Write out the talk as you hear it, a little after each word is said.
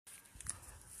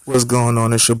What's going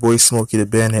on? It's your boy Smokey the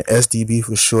Bandit, SDB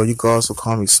for sure. You can also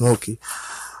call me Smokey.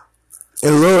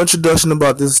 And a little introduction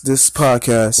about this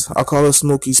podcast. I call it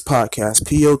Smokey's Podcast.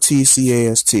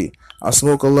 POTCAST. I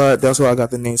smoke a lot. That's why I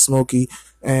got the name Smokey.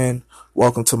 And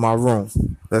welcome to my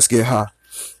room. Let's get high.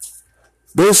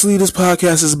 Basically, this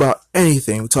podcast is about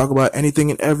anything. We talk about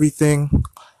anything and everything.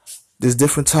 There's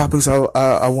different topics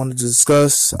I wanted to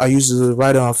discuss. I usually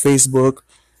write it on Facebook,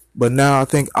 but now I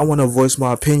think I want to voice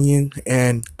my opinion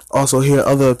and also hear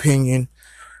other opinion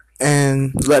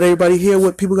and let everybody hear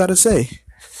what people got to say.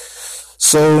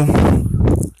 So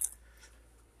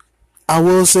I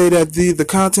will say that the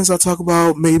contents I talk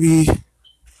about may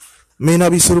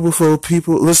not be suitable for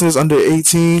people listeners under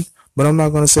 18, but I'm not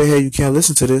gonna say hey you can't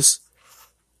listen to this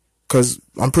because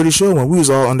I'm pretty sure when we was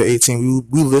all under 18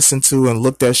 we listened to and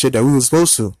looked at shit that we was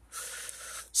supposed to.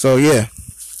 So yeah,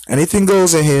 anything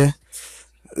goes in here.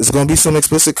 There's gonna be some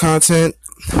explicit content.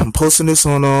 I'm posting this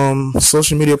on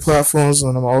social media platforms,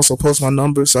 and I'm also post my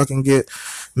number so I can get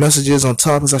messages on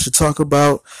topics I should talk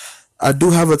about. I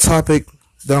do have a topic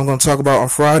that I'm going to talk about on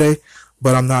Friday,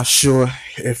 but I'm not sure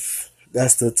if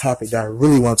that's the topic that I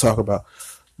really want to talk about.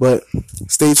 But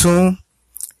stay tuned.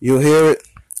 You'll hear it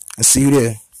and see you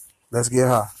there. Let's get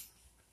high.